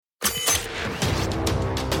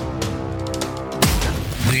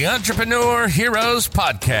the Entrepreneur Heroes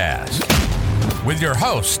Podcast with your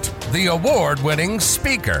host, the award-winning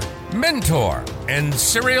speaker, mentor, and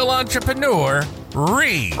serial entrepreneur,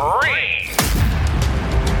 Ree.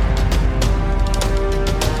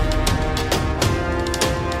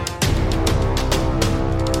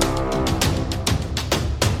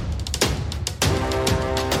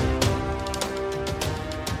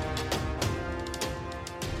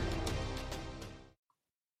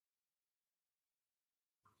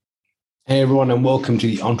 Hey everyone, and welcome to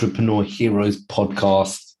the Entrepreneur Heroes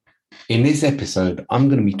Podcast. In this episode, I'm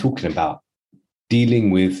going to be talking about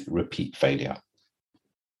dealing with repeat failure.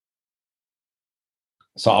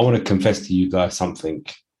 So I want to confess to you guys something.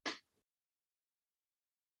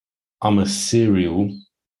 I'm a serial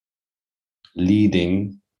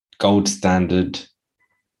leading gold standard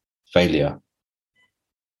failure.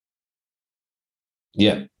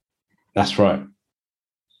 Yeah, that's right.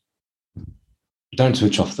 Don't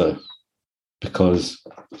switch off though, because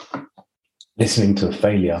listening to a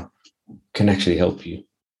failure can actually help you,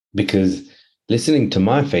 because listening to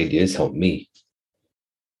my failures helped me.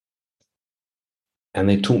 And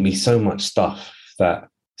they taught me so much stuff that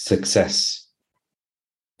success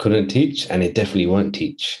couldn't teach, and it definitely won't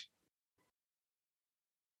teach.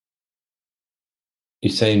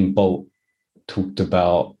 Usain Bolt talked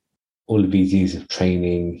about all of his years of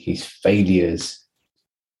training, his failures,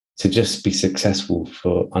 to just be successful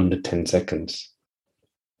for under 10 seconds.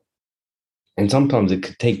 And sometimes it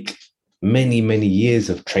could take many, many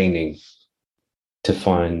years of training to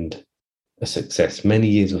find a success, many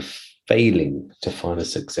years of failing to find a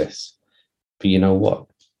success. But you know what?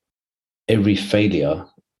 Every failure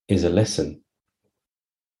is a lesson.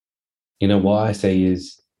 You know what I say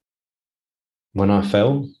is, when I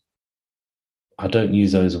fail, I don't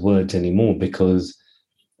use those words anymore, because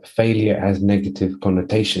failure has negative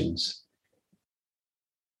connotations.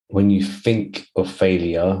 When you think of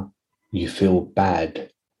failure, you feel bad.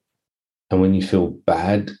 And when you feel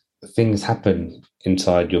bad, things happen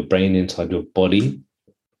inside your brain, inside your body,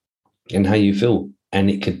 and how you feel. And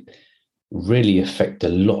it could really affect a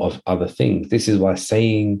lot of other things. This is why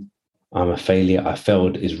saying I'm a failure, I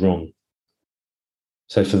failed, is wrong.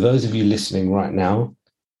 So for those of you listening right now,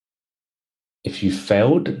 if you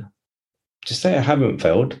failed, just say I haven't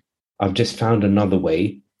failed. I've just found another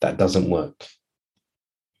way that doesn't work.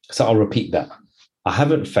 So I'll repeat that. I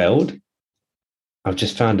haven't failed. I've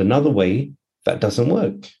just found another way that doesn't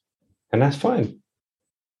work. And that's fine.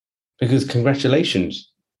 Because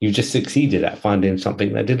congratulations, you just succeeded at finding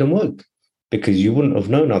something that didn't work, because you wouldn't have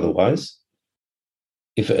known otherwise.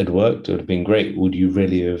 If it had worked, it would have been great. Would you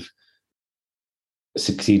really have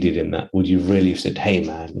succeeded in that? Would you really have said, hey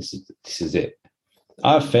man, this is it?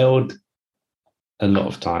 I've failed a lot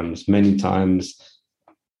of times, many times,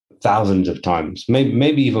 thousands of times,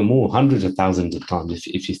 maybe even more, hundreds of thousands of times.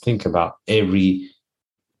 If you think about every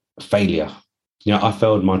failure, I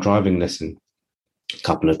failed my driving lesson a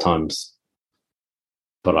couple of times,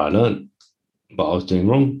 but I learned what I was doing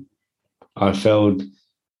wrong. I failed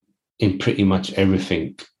in pretty much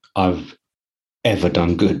everything I've ever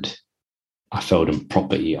done good. I failed in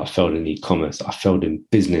property. I failed in e-commerce. I failed in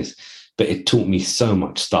business. But it taught me so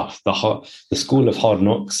much stuff. The school of hard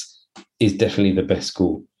knocks is definitely the best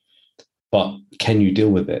school. But can you deal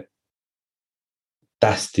with it?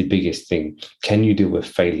 That's the biggest thing. Can you deal with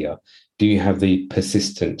failure? Do you have the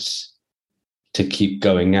persistence to keep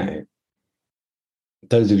going at it?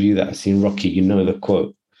 Those of you that have seen Rocky, you know the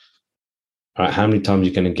quote. All right, how many times are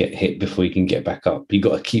you going to get hit before you can get back up? You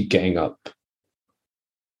got to keep getting up.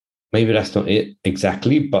 Maybe that's not it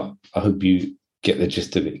exactly, but I hope you get the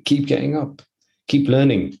gist of it. Keep getting up, keep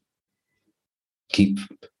learning, keep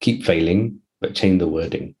failing, but change the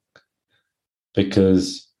wording.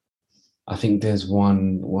 Because I think there's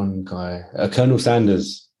one guy, Colonel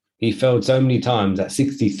Sanders, he failed so many times. At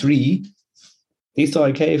 63, he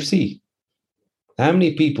started KFC. How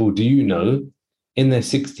many people do you know in their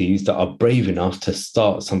 60s that are brave enough to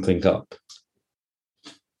start something up?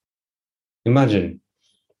 Imagine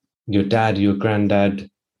your dad, your granddad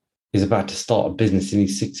is about to start a business in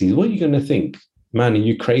his 60s. What are you going to think? Man, are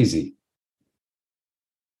you crazy?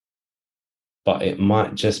 But it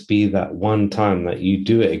might just be that one time that you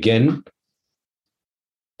do it again,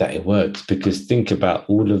 that it works. Because think about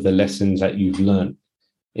all of the lessons that you've learned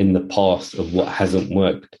in the past of what hasn't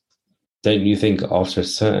worked. Don't you think after a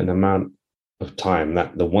certain amount of time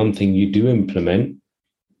that the one thing you do implement,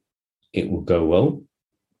 it will go well?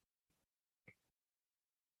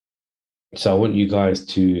 So I want you guys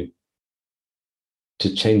to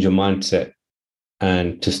change your mindset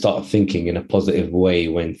and to start thinking in a positive way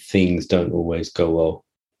when things don't always go well.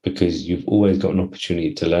 because you've always got an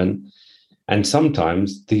opportunity to learn. And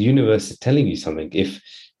sometimes the universe is telling you something. If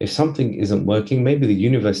something isn't working, maybe the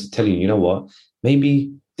universe is telling you, you know what,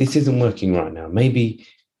 maybe this isn't working right now. Maybe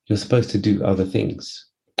you're supposed to do other things.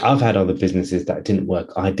 I've had other businesses that didn't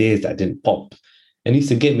work, ideas that didn't pop, and it used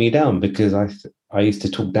to get me down because I used to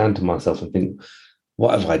talk down to myself and think,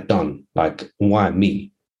 what have I done? Like, why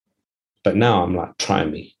me? But now I'm like, try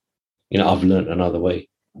me. I've learned another way.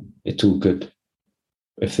 It's all good.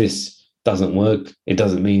 If this doesn't work, it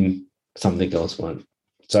doesn't mean something else won't.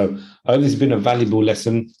 So I hope this has been a valuable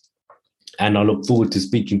lesson, and I look forward to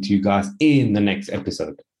speaking to you guys in the next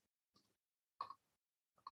episode.